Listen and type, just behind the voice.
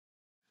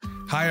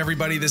Hi,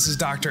 everybody. This is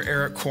Dr.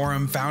 Eric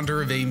Quorum,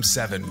 founder of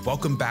AIM7.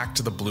 Welcome back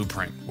to The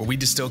Blueprint, where we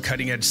distill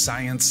cutting-edge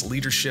science,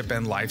 leadership,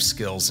 and life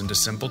skills into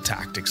simple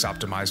tactics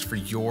optimized for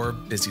your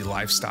busy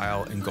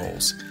lifestyle and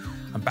goals.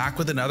 I'm back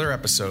with another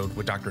episode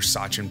with Dr.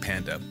 Stachin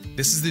Panda.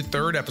 This is the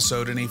third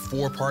episode in a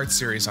four-part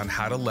series on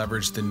how to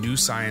leverage the new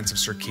science of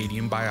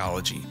circadian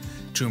biology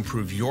to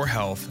improve your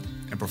health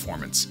and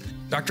performance.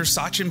 Dr.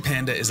 Stachin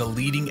Panda is a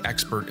leading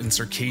expert in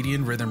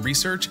circadian rhythm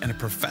research and a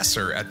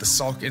professor at the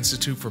Salk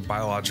Institute for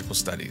Biological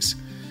Studies.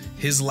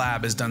 His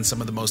lab has done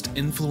some of the most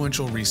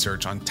influential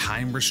research on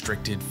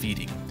time-restricted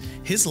feeding.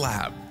 His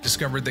lab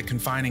discovered that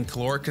confining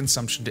caloric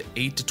consumption to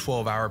 8 to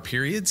 12-hour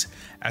periods,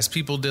 as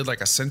people did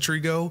like a century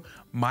ago,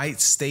 might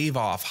stave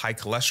off high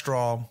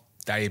cholesterol,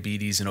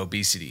 diabetes, and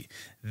obesity.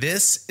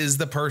 This is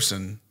the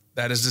person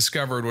that has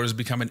discovered what has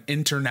become an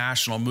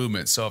international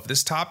movement. So if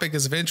this topic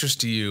is of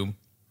interest to you,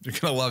 you're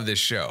going to love this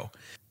show.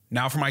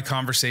 Now for my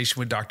conversation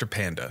with Dr.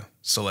 Panda.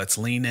 So let's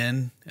lean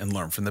in and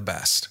learn from the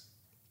best.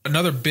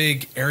 Another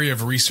big area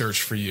of research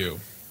for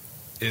you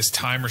is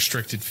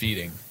time-restricted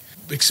feeding.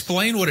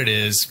 Explain what it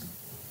is.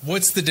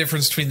 What's the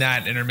difference between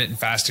that and intermittent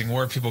fasting?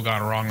 Where have people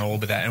gone wrong a little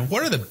bit that? And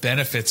what are the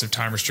benefits of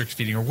time-restricted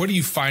feeding? Or what are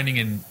you finding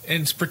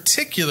in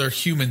particular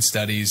human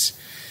studies?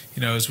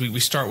 You know, as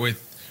we start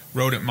with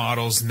rodent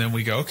models, and then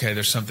we go, okay,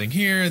 there's something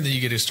here, and then you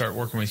get to start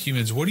working with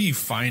humans. What are you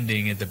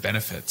finding in the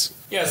benefits?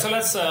 Yeah, so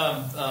let's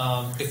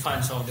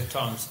define some of the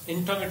terms.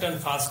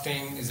 Intermittent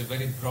fasting is a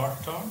very broad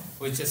term,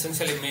 which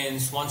essentially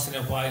means once in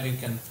a while you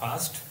can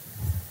fast,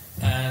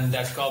 and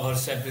that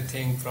covers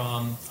everything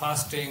from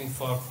fasting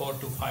for 4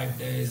 to 5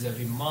 days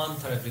every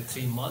month or every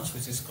 3 months,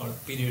 which is called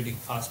periodic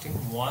fasting,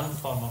 one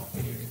form of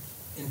periodic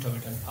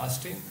intermittent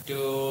fasting,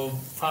 to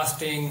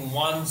fasting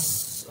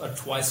once or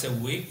twice a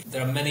week.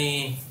 There are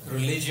many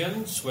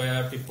religions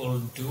where people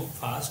do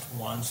fast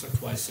once or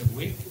twice a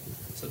week.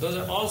 So those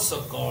are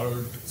also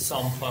called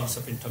some forms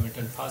of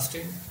intermittent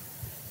fasting.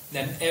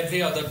 Then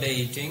every other day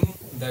eating,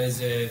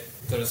 there's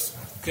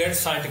great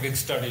scientific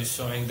studies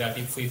showing that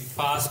if we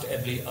fast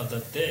every other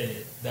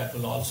day, that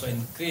will also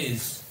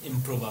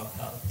improve our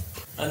health.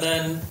 And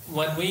then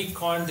when we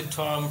coined the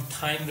term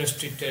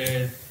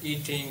time-restricted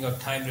eating or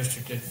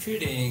time-restricted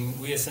feeding,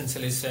 we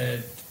essentially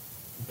said,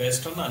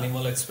 based on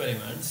animal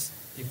experiments,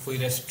 if we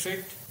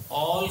restrict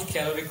all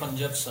calorie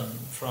consumption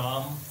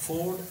from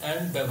food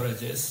and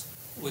beverages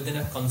within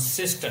a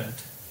consistent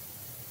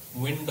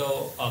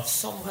window of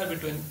somewhere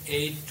between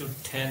 8 to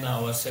 10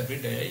 hours every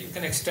day, you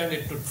can extend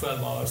it to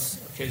 12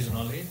 hours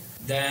occasionally,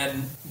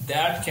 then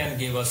that can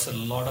give us a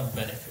lot of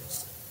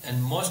benefits.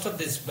 And most of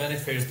these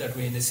benefits that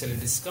we initially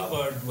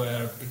discovered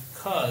were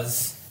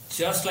because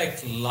just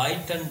like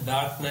light and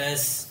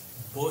darkness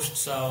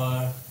boosts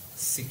our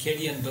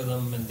circadian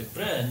rhythm in the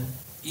brain,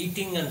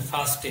 eating and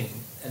fasting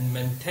and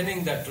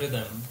maintaining that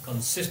rhythm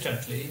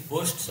consistently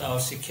boosts our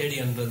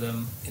circadian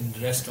rhythm in the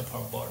rest of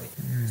our body.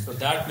 So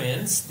that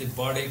means the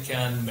body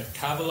can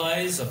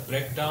metabolize or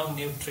break down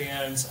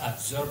nutrients,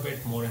 absorb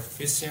it more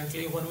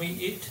efficiently when we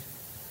eat.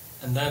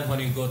 And then when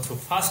you go through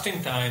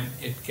fasting time,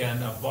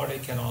 our body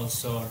can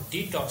also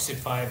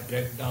detoxify,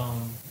 break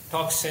down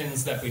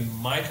toxins that we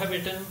might have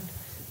eaten,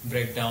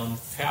 break down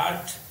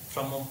fat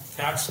from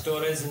fat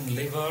storage in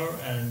liver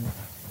and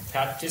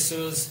fat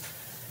tissues,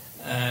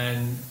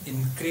 and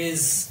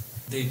increase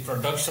the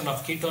production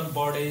of ketone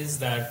bodies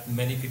that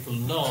many people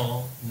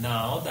know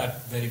now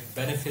that very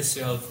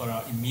beneficial for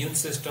our immune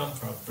system,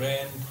 for our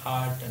brain,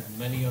 heart, and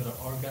many other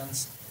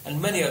organs,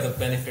 and many other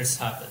benefits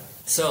happen.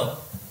 So,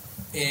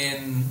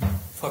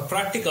 for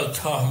practical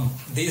term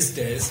these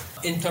days,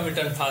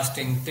 intermittent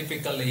fasting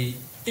typically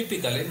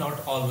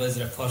not always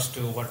refers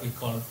to what we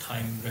call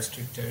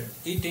time-restricted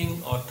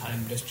eating or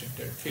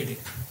time-restricted feeding.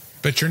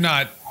 But you're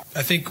not,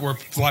 I think where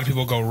a lot of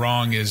people go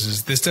wrong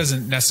is this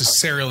doesn't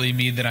necessarily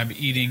mean that I'm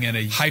eating in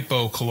a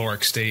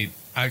hypocaloric state.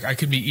 I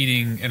could be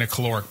eating in a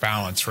caloric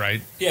balance,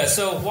 right? Yeah,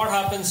 so what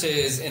happens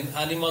is in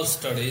animal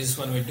studies,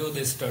 when we do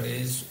these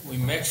studies, we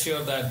make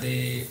sure that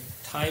the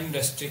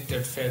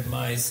time-restricted fed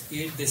mice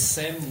eat the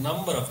same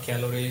number of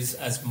calories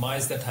as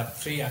mice that have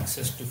free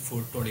access to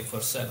food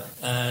 24/7.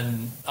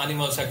 And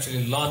animals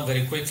actually learn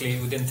very quickly,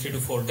 within 3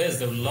 to 4 days,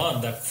 they will learn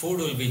that food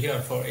will be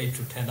here for 8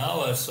 to 10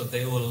 hours, so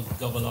they will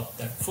gobble up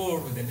that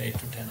food within 8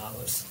 to 10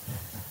 hours.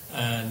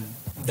 And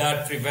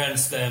that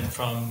prevents them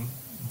from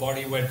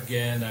body weight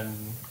gain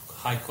and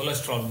high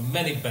cholesterol.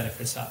 Many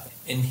benefits happen.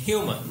 In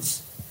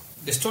humans,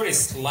 the story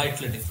is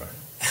slightly different.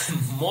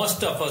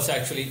 Most of us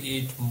actually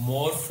eat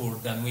more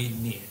food than we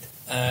need.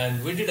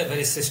 And we did a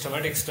very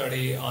systematic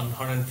study on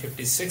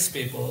 156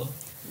 people.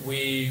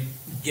 We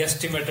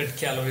guesstimated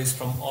calories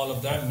from all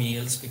of their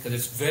meals because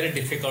it's very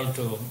difficult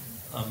to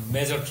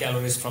measure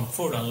calories from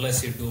food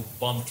unless you do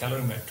bomb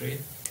calorimetry.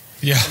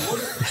 Yeah.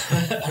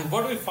 And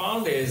what we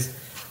found is,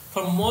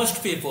 for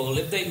most people,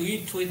 if they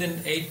eat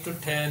within 8 to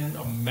 10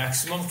 or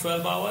maximum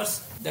 12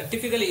 hours, they're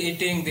typically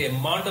eating the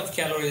amount of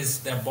calories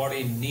their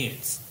body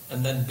needs.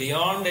 And then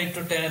beyond 8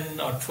 to 10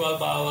 or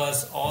 12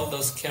 hours, all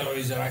those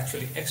calories are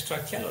actually extra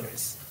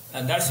calories.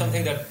 And that's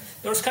something that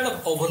It was kind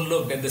of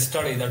overlooked in the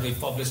study that we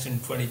published in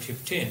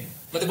 2015.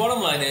 But the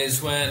bottom line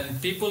is when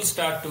people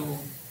start to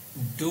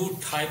do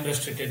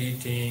time-restricted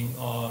eating,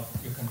 or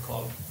you can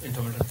call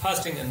intermittent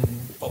fasting in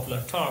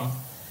popular term,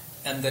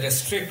 and they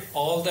restrict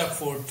all their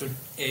food to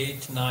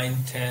 8, 9,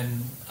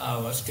 10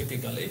 hours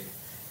typically,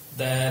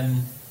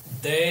 then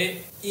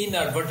they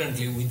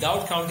inadvertently,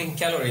 without counting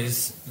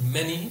calories,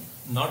 many,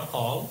 not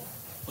all,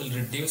 will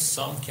reduce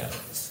some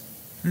calories.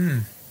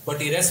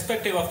 But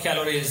irrespective of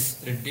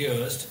calories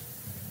reduced,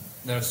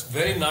 there's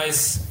very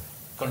nice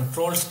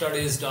controlled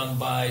studies done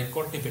by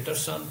Courtney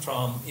Peterson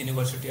from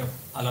University of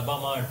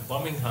Alabama at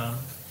Birmingham.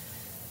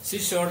 She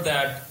showed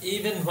that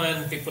even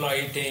when people are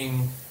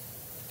eating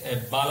a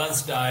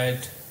balanced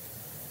diet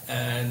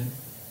and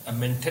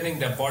maintaining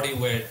their body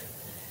weight,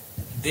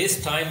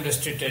 this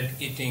time-restricted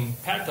eating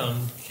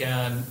pattern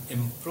can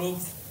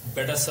improve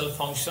beta cell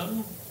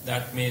function.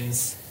 That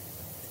means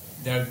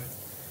their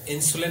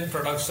insulin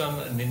production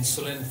and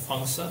insulin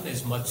function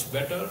is much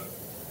better.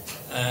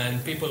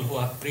 And people who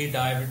have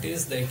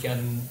pre-diabetes, they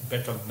can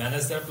better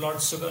manage their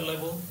blood sugar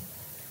level.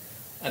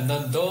 And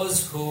then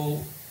those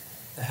who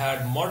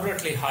had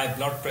moderately high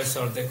blood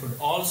pressure, they could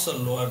also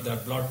lower their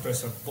blood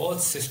pressure, both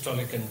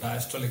systolic and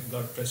diastolic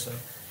blood pressure,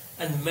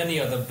 and many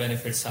other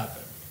benefits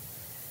happen.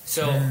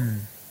 So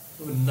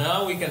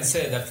now we can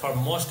say that for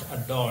most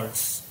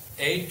adults,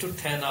 8 to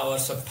 10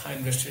 hours of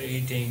time-restricted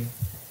eating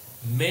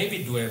may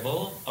be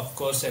doable. Of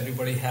course,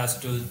 everybody has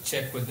to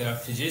check with their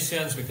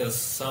physicians because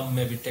some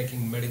may be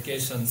taking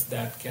medications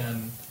that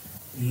can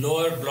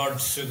lower blood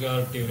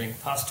sugar during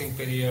fasting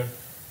period.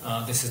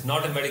 This is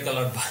not a medical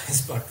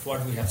advice, but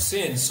what we have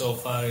seen so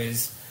far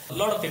is a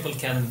lot of people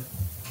can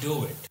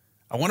do it.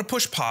 I want to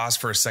push pause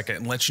for a second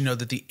and let you know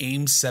that the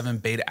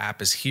AIM-7 beta app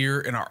is here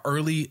and our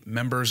early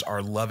members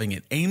are loving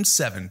it.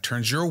 AIM-7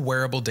 turns your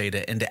wearable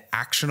data into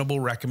actionable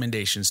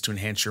recommendations to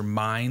enhance your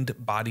mind,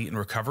 body, and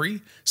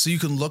recovery so you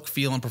can look,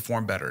 feel, and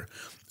perform better.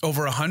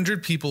 Over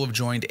 100 people have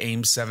joined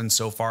AIM-7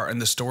 so far,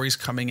 and the stories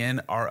coming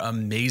in are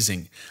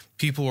amazing.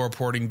 People are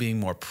reporting being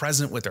more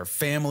present with their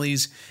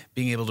families,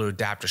 being able to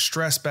adapt to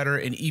stress better,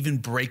 and even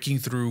breaking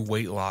through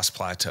weight loss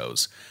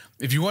plateaus.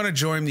 If you want to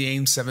join the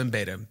AIM-7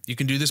 beta, you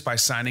can do this by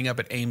signing up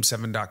at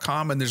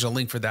aim7.com, and there's a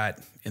link for that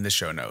in the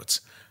show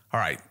notes. All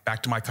right,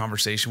 back to my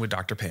conversation with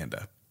Dr.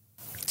 Panda.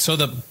 So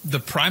the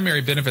primary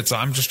benefits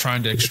I'm just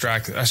trying to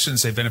extract, I shouldn't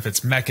say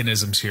benefits,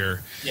 mechanisms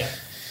here,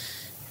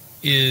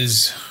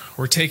 is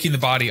we're taking the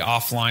body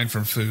offline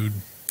from food.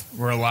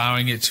 We're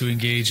allowing it to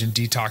engage in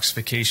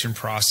detoxification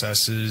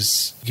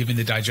processes, giving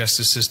the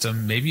digestive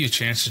system maybe a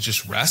chance to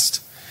just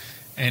rest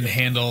and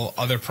handle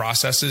other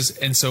processes.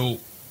 And so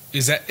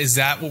is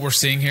that what we're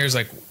seeing here? Is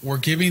like we're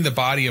giving the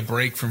body a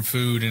break from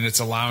food and it's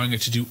allowing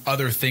it to do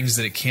other things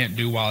that it can't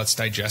do while it's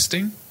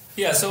digesting?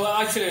 Yeah, so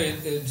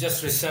actually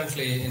just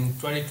recently in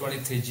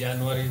 2023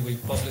 January, we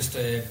published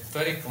a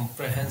very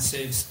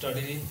comprehensive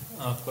study,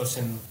 of course,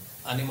 in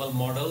animal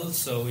models.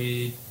 So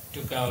we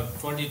took out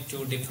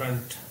 22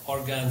 different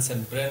organs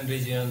and brain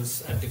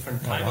regions at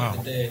different times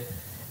of the day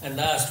and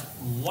asked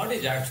what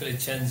is actually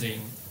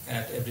changing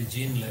at every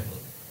gene level.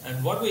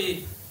 And what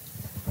we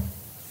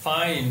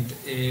find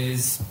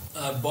is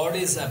our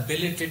body's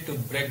ability to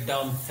break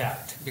down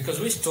fat, because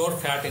we store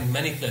fat in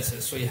many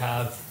places. So we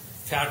have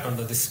fat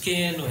under the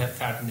skin, we have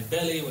fat in the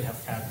belly, we have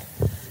fat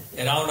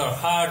around our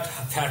heart,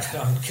 fat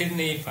around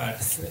kidney,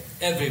 fat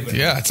everywhere.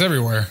 Yeah, it's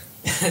everywhere.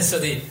 So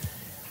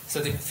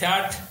the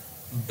fat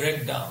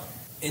breakdown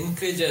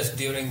increases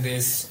during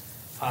this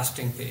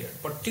fasting period,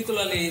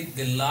 particularly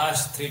the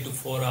last 3 to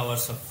 4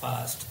 hours of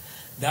fast.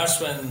 That's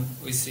when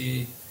we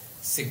see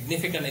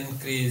significant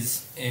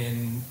increase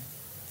in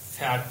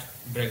fat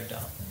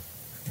breakdown.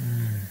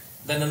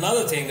 Then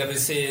another thing that we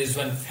see is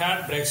when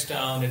fat breaks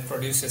down, it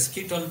produces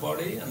ketone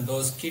body, and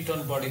those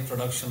ketone body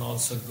production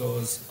also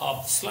goes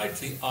up,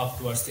 slightly up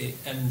towards the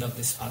end of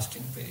this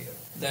fasting period.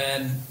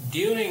 Then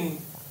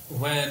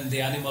when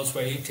the animals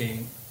were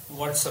eating,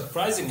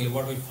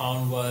 what we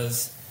found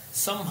was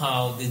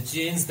somehow the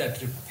genes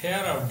that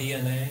repair our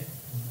DNA,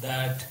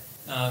 that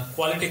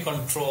quality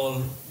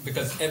control,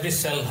 because every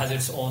cell has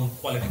its own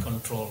quality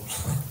control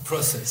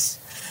process.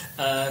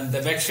 And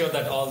they make sure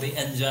that all the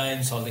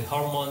enzymes, all the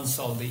hormones,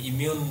 all the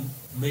immune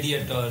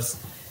mediators,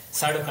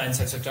 cytokines,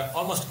 etc.,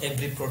 almost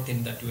every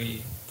protein that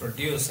we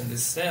produce in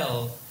this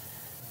cell,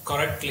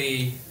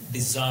 correctly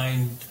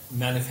designed,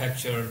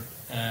 manufactured,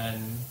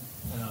 and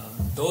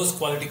those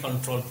quality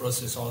control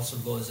process also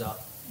goes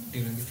up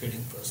during the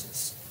feeding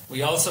process.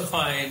 We also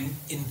find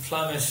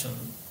inflammation.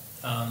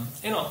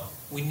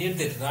 We need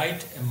the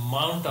right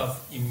amount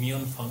of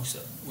immune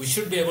function. We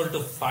should be able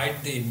to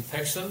fight the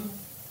infection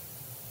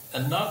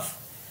enough,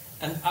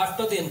 and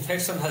after the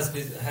infection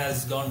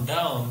has gone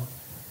down,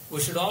 we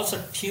should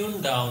also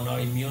tune down our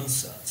immune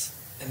cells.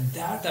 And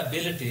that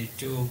ability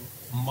to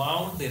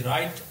mount the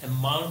right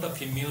amount of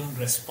immune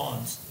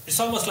response, it's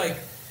almost like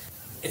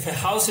if a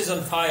house is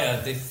on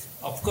fire,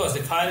 of course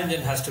the fire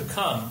engine has to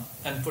come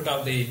and put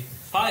out the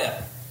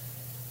fire.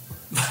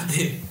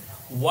 But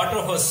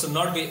water hose should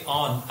not be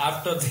on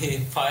after the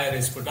fire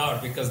is put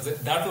out, because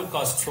that will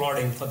cause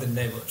flooding for the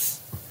neighbors.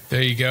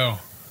 There you go.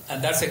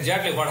 And that's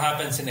exactly what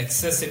happens in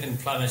excessive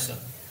inflammation.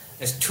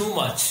 There's too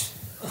much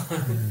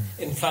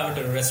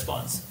inflammatory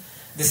response.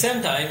 At the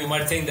same time, you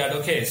might think that,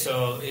 okay,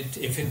 so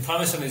if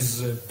inflammation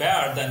is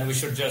bad, then we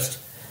should just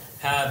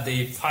have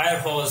the fire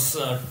hose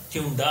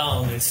tuned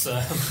down its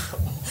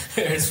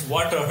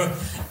water,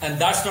 and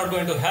that's not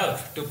going to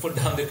help to put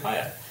down the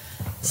fire.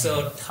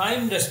 So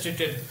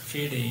time-restricted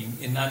feeding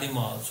in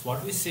animals,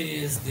 what we see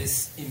is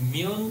this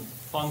immune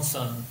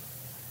function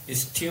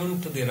is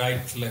tuned to the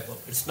right level.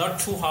 It's not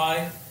too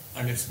high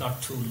and it's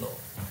not too low.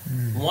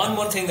 One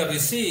more thing that we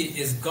see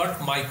is gut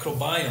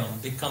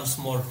microbiome becomes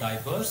more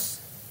diverse,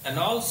 and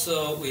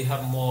also we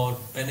have more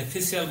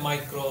beneficial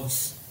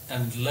microbes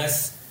and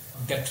less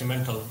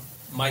detrimental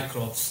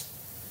microbes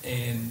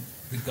in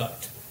the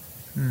gut.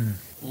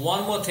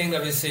 One more thing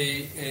that we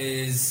see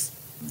is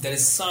there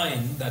is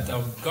sign that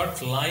our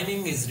gut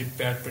lining is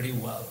repaired pretty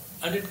well.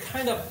 And it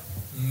kind of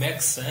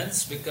makes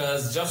sense,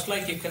 because just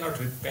like you cannot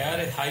repair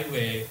a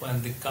highway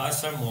when the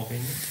cars are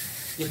moving,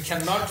 you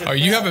cannot repair... Oh,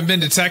 you haven't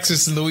been to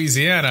Texas and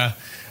Louisiana.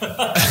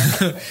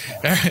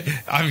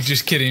 I'm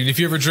just kidding. If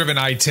you've ever driven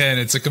I-10,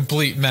 it's a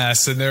complete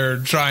mess, and they're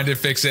trying to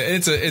fix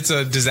it. It's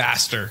a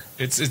disaster.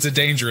 It's a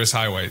dangerous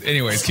highway.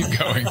 Anyways, keep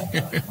going.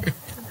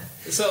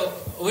 So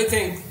we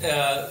think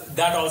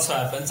that also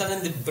happens. And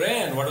in the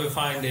brain, what we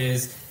find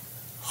is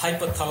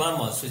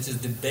hypothalamus, which is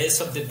the base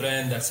of the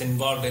brain that's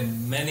involved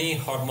in many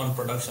hormone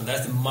production.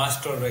 That's the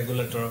master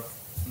regulator of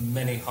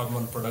many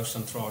hormone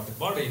production throughout the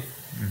body.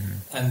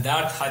 And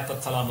that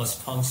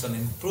hypothalamus function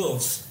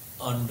improves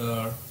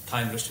under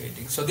time-restricted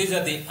eating. So these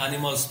are the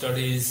animal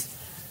studies,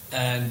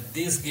 and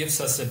this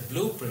gives us a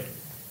blueprint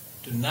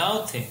to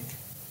now think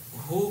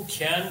who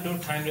can do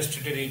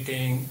time-restricted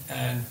eating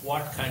and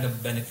what kind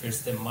of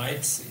benefits they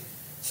might see.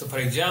 So for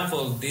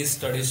example, these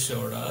studies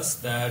showed us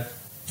that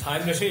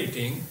time-restricted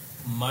eating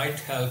might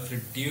help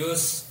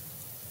reduce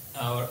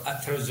our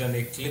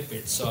atherogenic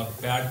lipids, or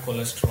bad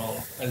cholesterol,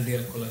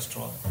 LDL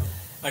cholesterol.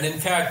 And in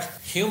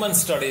fact, human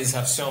studies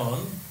have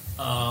shown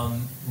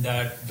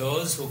that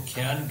those who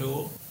can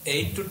do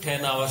 8 to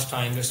 10 hours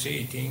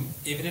time-restricted eating,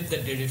 even if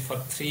they did it for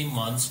 3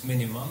 months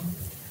minimum,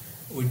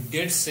 we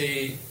did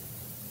see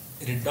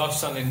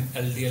reduction in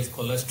LDL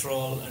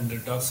cholesterol and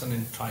reduction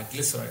in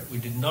triglyceride. We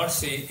did not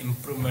see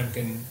improvement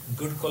in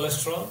good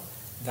cholesterol.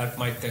 That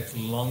might take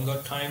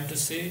longer time to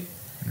see.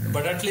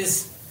 But at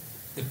least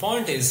the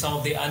point is, some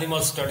of the animal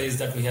studies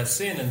that we have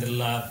seen in the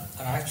lab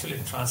are actually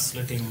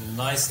translating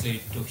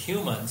nicely to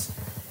humans.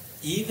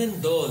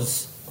 Even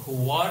those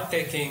who are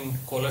taking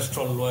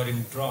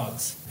cholesterol-lowering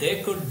drugs,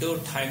 they could do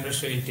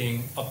time-restricted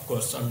eating, of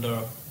course,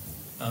 under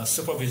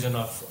supervision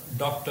of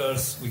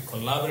doctors. We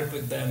collaborate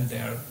with them. They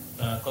are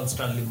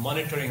constantly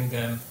monitoring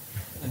them,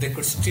 and they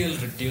could still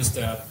reduce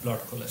their blood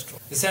cholesterol.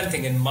 The same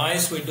thing in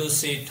mice, we do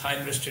see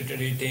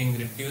time-restricted eating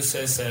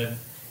reduces and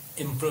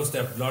improves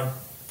their blood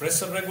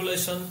pressure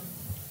regulation.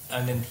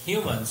 And in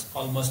humans,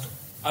 almost,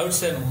 I would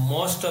say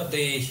most of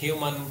the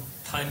human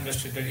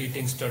time-restricted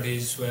eating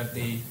studies where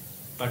the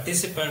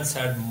participants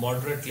had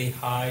moderately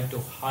high to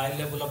high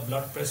level of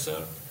blood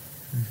pressure,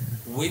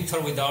 with or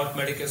without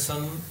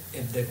medication,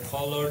 if they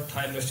followed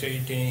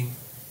time-restricted eating,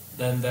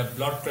 then their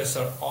blood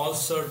pressure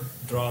also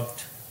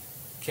dropped,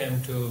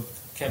 came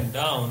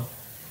down,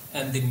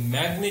 and the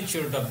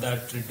magnitude of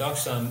that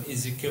reduction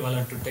is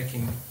equivalent to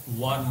taking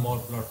one more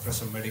blood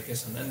pressure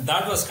medication. And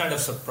that was kind of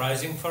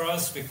surprising for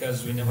us,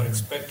 because we never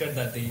expected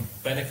that the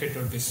benefit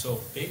would be so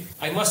big.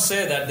 I must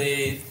say that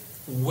the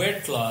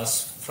weight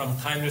loss from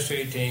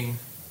time-restricted eating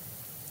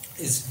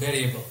is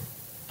variable.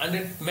 And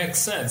it makes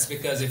sense,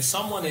 because if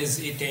someone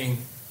is eating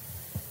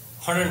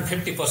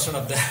 150%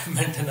 of their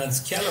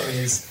maintenance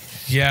calories...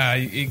 Yeah,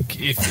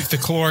 if the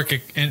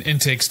caloric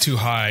intake's too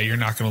high, you're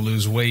not going to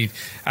lose weight.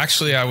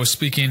 Actually, I was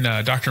speaking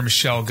to Dr.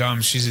 Michelle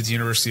Gums. She's at the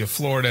University of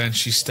Florida, and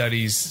she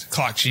studies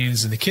clock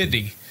genes in the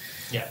kidney.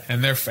 Yeah.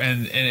 And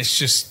it's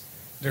just,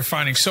 they're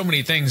finding so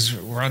many things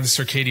around the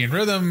circadian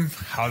rhythm,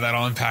 how that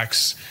all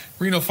impacts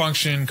renal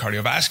function,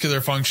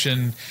 cardiovascular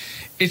function.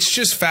 It's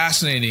just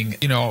fascinating.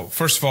 You know,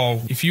 first of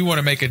all, if you want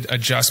to make an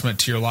adjustment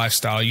to your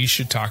lifestyle, you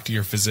should talk to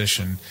your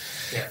physician.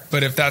 Yeah.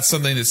 But if that's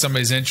something that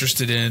somebody's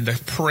interested in, the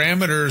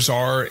parameters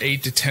are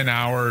 8 to 10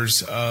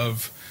 hours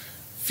of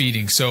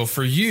feeding. So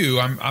for you,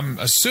 I'm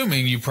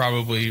assuming you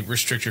probably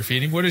restrict your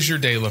feeding. What does your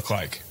day look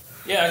like?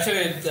 Yeah,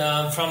 actually,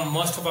 from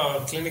most of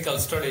our clinical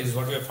studies,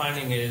 what we're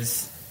finding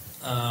is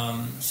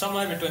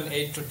somewhere between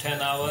 8 to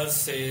 10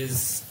 hours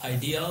is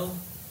ideal.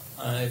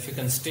 If you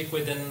can stick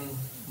within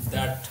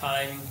that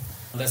time,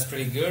 that's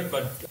pretty good.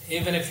 But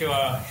even if you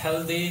are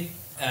healthy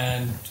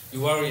and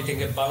you are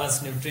eating a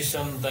balanced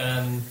nutrition,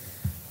 then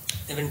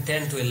even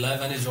 10 to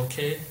 11 is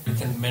okay. You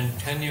can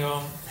maintain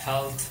your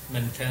health,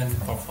 maintain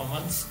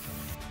performance.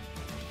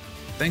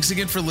 Thanks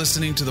again for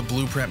listening to the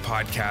Blueprint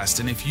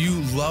Podcast. And if you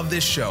love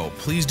this show,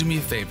 please do me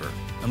a favor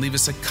and leave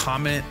us a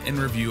comment and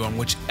review on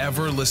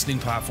whichever listening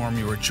platform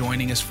you are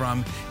joining us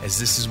from, as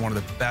this is one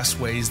of the best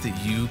ways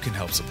that you can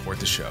help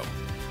support the show.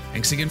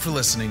 Thanks again for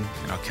listening,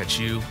 and I'll catch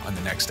you on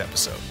the next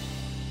episode.